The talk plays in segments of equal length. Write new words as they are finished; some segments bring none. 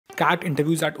cracked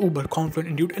interviews at Uber, Confluent,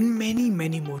 Indeed, and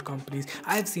many more companies.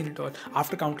 I've seen it all.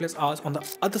 After countless hours on the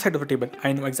other side of the table,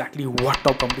 I know exactly what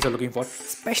top companies are looking for,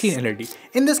 especially in NLD.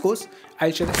 In this course,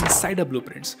 I'll share the insider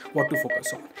blueprints, what to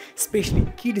focus on, especially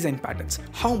key design patterns,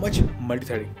 how much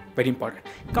multi-threading, very important,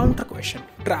 counter question,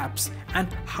 traps,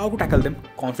 and how to tackle them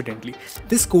confidently.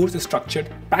 This course is structured,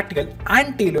 practical,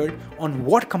 and tailored on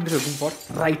what companies are looking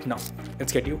for right now.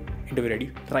 Let's get you interview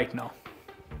ready right now.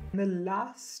 In the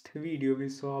last video, we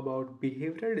saw about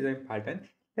behavioral design pattern.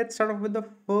 Let's start off with the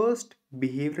first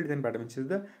behavioral design pattern, which is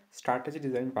the strategy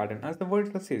design pattern. As the word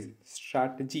says,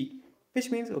 strategy, which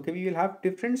means okay, we will have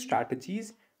different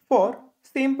strategies for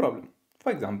same problem.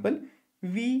 For example,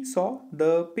 we saw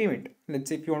the payment. Let's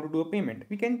say if you want to do a payment,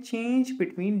 we can change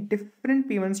between different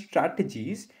payment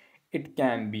strategies. It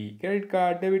can be credit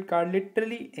card, debit card,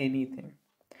 literally anything.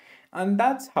 And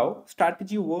that's how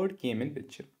strategy word came in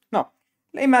picture. Now,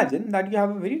 imagine that you have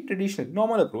a very traditional,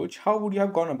 normal approach. How would you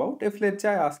have gone about if, let's say,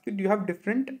 I ask you, do you have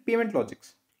different payment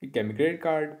logics? It can be credit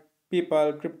card,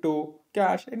 PayPal, crypto,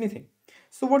 cash, anything.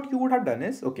 So what you would have done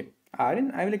is, okay,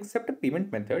 Aaron, I will accept a payment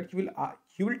method. You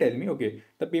will tell me, okay,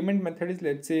 the payment method is,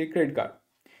 let's say, credit card.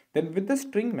 Then with the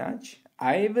string match,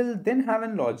 I will then have a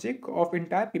logic of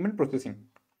entire payment processing.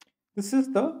 This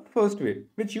is the first way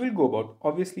which you will go about.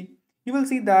 Obviously, you will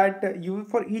see that you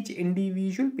for each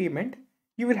individual payment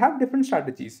you will have different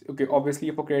strategies. Okay,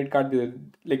 obviously for credit card,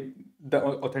 the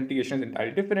authentication is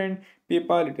entirely different.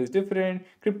 PayPal, it is different.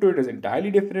 Crypto, it is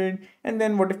entirely different. And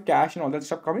then what if cash and all that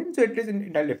stuff come in? So it is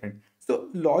entirely different. So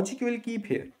logic you will keep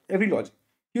here. Every logic.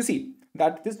 You see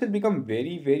that this will become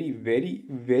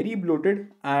very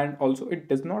bloated, and also it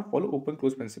does not follow open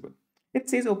close principle. It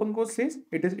says open close says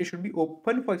it should be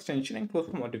open for extension and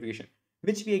closed for modification,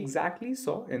 which we exactly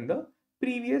saw in the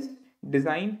previous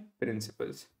design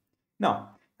principles.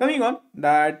 Now, coming on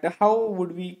that, how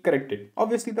would we correct it?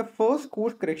 Obviously, the first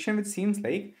course correction, which seems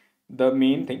like the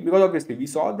main thing, because obviously we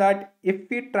saw that if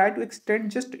we try to extend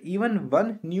just even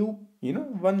one new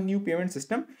payment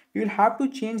system, we will have to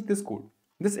change this code.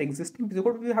 This existing piece of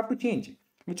code we will have to change,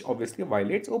 which obviously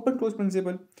violates open close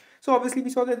principle. So obviously we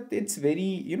saw that it's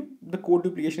very, the code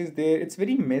duplication is there. It's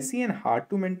very messy and hard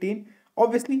to maintain.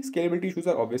 Obviously, scalability issues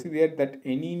are obviously there, that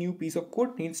any new piece of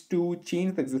code needs to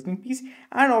change the existing piece,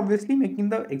 and obviously making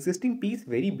the existing piece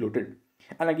very bloated.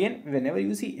 And again, whenever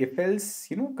you see if else,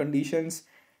 conditions,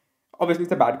 obviously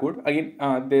it's a bad code. Again,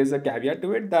 there's a caveat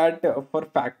to it that for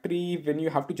factory, when you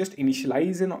have to just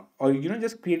initialize or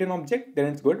just create an object, then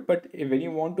it's good. But when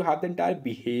you want to have the entire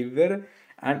behavior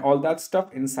and all that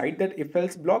stuff inside that if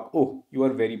else block, oh, you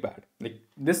are very bad. Like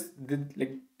it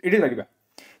is very bad.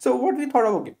 So what we thought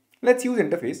of, okay, let's use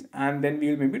interface, and then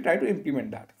we will maybe try to implement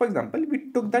that. For example,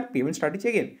 we took that payment strategy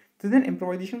again. This is an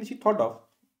improvisation which we thought of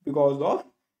because of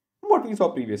what we saw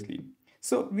previously.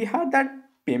 So we had that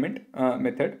payment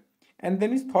method, and then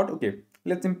we thought, okay,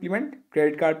 let's implement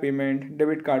credit card payment,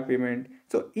 debit card payment.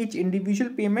 So each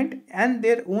individual payment and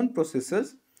their own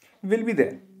processors will be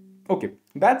there. Okay,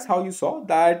 that's how you saw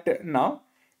that now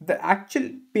the actual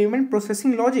payment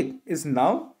processing logic is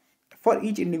now for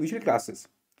each individual classes.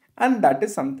 And that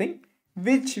is something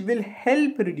which will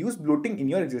help reduce bloating in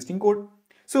your existing code.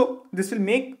 So this will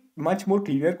make much more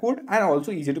cleaner code and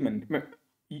also easier to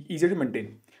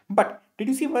maintain. But did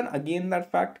you see one again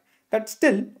that fact that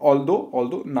still,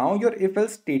 although now your if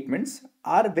else statements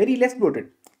are very less bloated,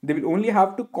 they will only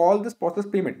have to call this process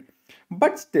payment,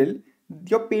 but still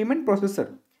your payment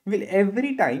processor will,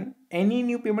 every time any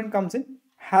new payment comes in,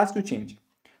 has to change.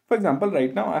 For example,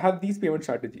 right now I have these payment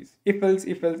strategies: if else,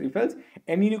 if else, if else.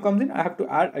 Any new comes in, I have to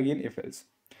add again if else.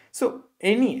 So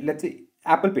any, let's say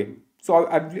Apple Pay. So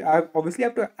I obviously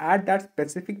have to add that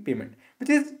specific payment, which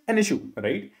is an issue,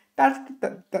 right? That's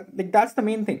the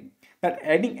main thing. That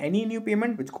adding any new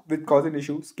payment which will cause an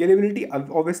issue. Scalability,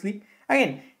 obviously.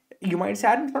 Again, you might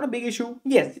say it's not a big issue.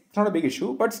 Yes, it's not a big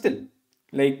issue, but still,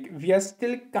 like we are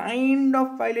still kind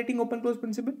of violating open close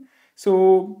principle.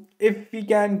 So if we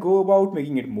can go about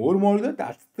making it more modular,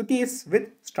 that's the case with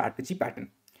strategy pattern.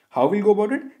 How we'll go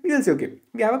about it? We will say, okay,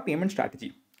 we have a payment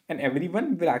strategy, and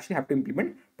everyone will actually have to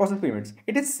implement process payments.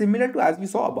 It is similar to as we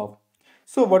saw above.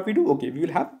 So what we do, okay, we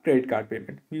will have credit card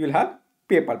payment, we will have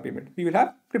PayPal payment, we will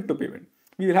have crypto payment,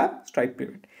 we will have Stripe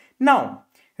payment. Now,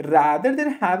 rather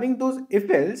than having those if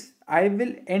else, I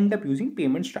will end up using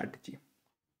payment strategy,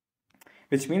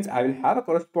 which means I will have a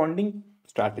corresponding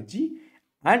strategy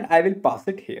and I will pass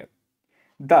it here.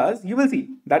 Thus, you will see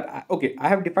that, okay, I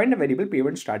have defined a variable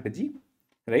payment strategy,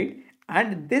 right?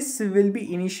 And this will be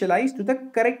initialized to the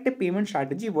correct payment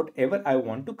strategy, whatever I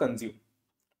want to consume.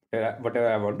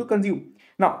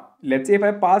 Now, let's say if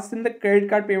I pass in the credit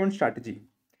card payment strategy.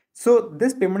 So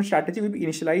this payment strategy will be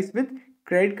initialized with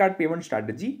credit card payment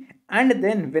strategy. And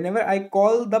then whenever I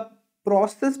call the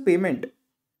process payment,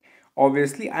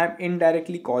 obviously I am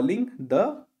indirectly calling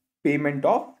the payment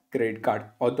of credit card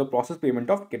or the process payment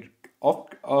of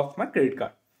my credit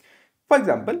card. For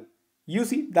example, you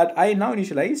see that I now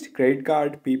initialized credit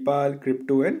card, PayPal,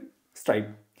 crypto, and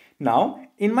Stripe. Now,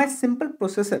 in my simple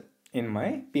processor, in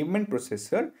my payment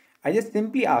processor, I just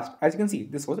simply asked, as you can see,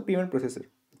 this was a payment processor.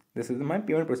 This is my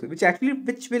payment processor,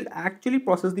 which will actually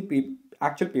process the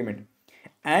actual payment.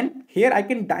 And here I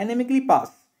can dynamically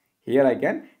pass. Here I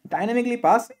can dynamically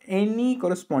pass any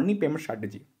corresponding payment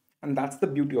strategy. And that's the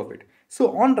beauty of it.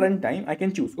 So on runtime, I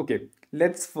can choose, okay,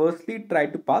 let's firstly try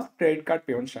to pass credit card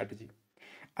payment strategy.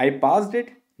 I passed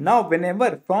it. Now,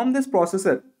 whenever from this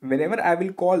processor, whenever I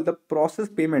will call the process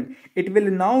payment, it will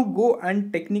now go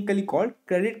and technically call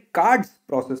credit cards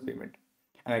process payment.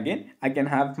 And again, I can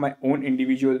have my own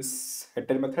individual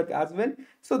setter method as well.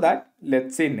 So that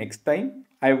let's say next time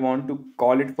I want to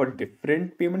call it for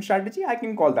different payment strategy, I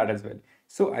can call that as well.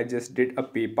 So I just did a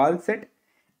PayPal set.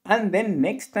 And then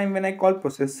next time when I call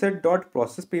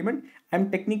processor.process payment,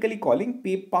 I'm technically calling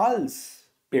PayPal's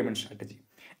payment strategy,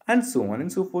 and so on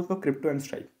and so forth for crypto and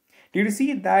Stripe. Did you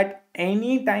see that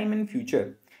any time in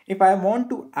future, if I want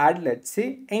to add, let's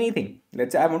say anything,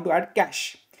 let's say I want to add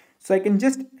cash, so I can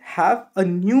just have a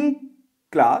new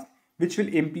class which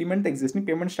will implement the existing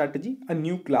payment strategy, a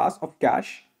new class of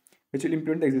cash which will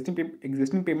implement the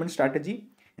existing payment strategy,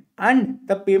 and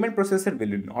the payment processor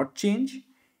will not change.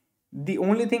 The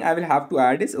only thing I will have to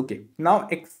add is, okay, now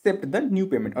accept the new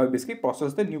payment, or basically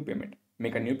process the new payment,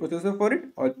 make a new processor for it,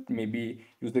 or maybe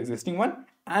use the existing one,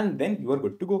 and then you are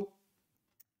good to go.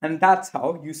 And that's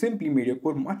how you simply made your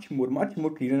code much more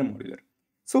cleaner and modular.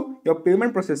 So your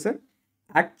payment processor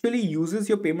actually uses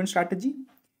your payment strategy.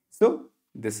 So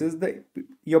this is the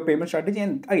your payment strategy,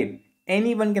 and again,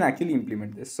 anyone can actually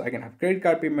implement this. So I can have credit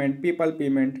card payment, PayPal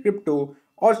payment, crypto,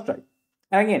 or Stripe.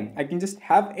 And again, I can just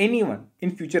have anyone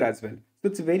in future as well. So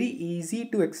it's very easy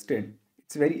to extend.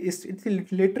 It's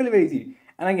literally very easy.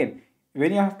 And again,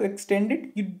 when you have to extend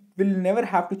it, you will never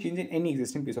have to change in any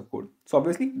existing piece of code. So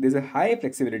obviously there's a high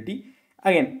flexibility.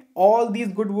 Again, all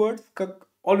these good words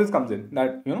always comes in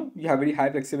that, you have very high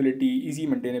flexibility, easy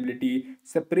maintainability,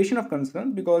 separation of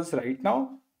concerns, because right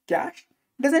now cash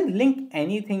doesn't link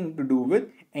anything to do with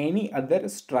any other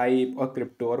Stripe or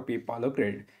crypto or PayPal or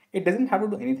credit. It doesn't have to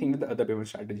do anything with the other payment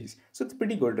strategies. So it's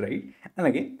pretty good, right? And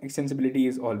again, extensibility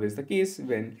is always the case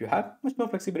when you have much more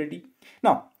flexibility.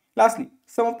 Now, lastly,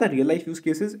 some of the real life use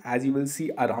cases, as you will see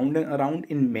around and around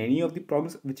in many of the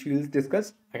problems which we will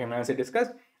discuss. Again, when I say discuss,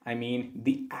 I mean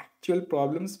the actual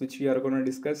problems which we are going to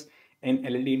discuss in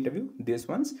LLD interview. These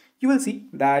ones, you will see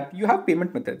that you have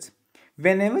payment methods.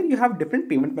 Whenever you have different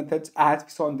payment methods, as we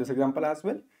saw in this example as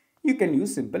well, you can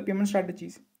use simple payment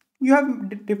strategies. You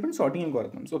have different sorting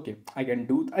algorithms. Okay, I can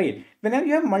do again. Whenever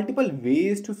you have multiple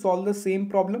ways to solve the same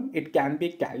problem, it can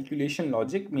be calculation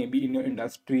logic. Maybe in your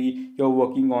industry, you're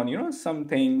working on some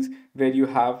things where you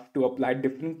have to apply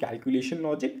different calculation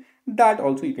logic. That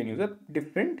also you can use a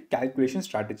different calculation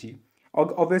strategy.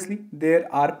 Obviously,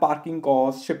 there are parking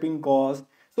costs, shipping costs.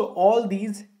 So all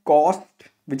these costs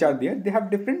which are there, they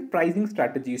have different pricing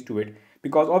strategies to it.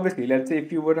 Because obviously, let's say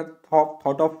if you were to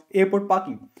thought of airport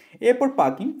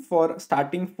parking for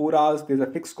starting 4 hours, there's a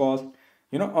fixed cost.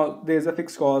 There's a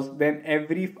fixed cost. Then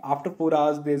every after 4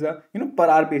 hours, there's a per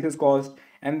hour basis cost,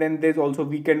 and then there's also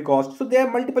weekend cost. So there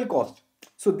are multiple costs.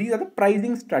 So these are the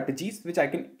pricing strategies which I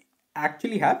can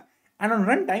actually have, and on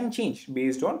runtime change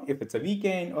based on if it's a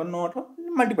weekend or not, or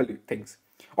multiple things.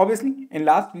 Obviously, and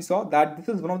last we saw that this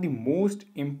is one of the most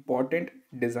important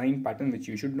design pattern which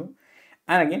you should know.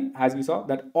 And again, as we saw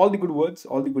that all the good words,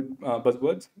 all the good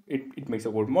buzzwords, it makes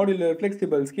a code modular,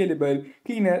 flexible, scalable,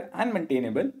 cleaner, and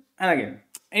maintainable. And again,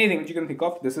 anything which you can think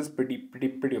of, this is pretty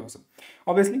awesome.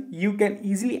 Obviously, you can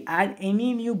easily add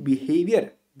any new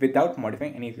behavior without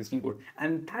modifying any existing code.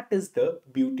 And that is the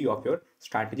beauty of your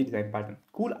strategy design pattern.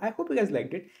 Cool. I hope you guys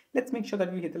liked it. Let's make sure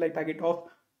that we hit the like target of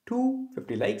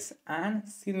 250 likes, and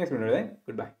see you next video.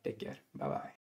 Goodbye. Take care. Bye bye.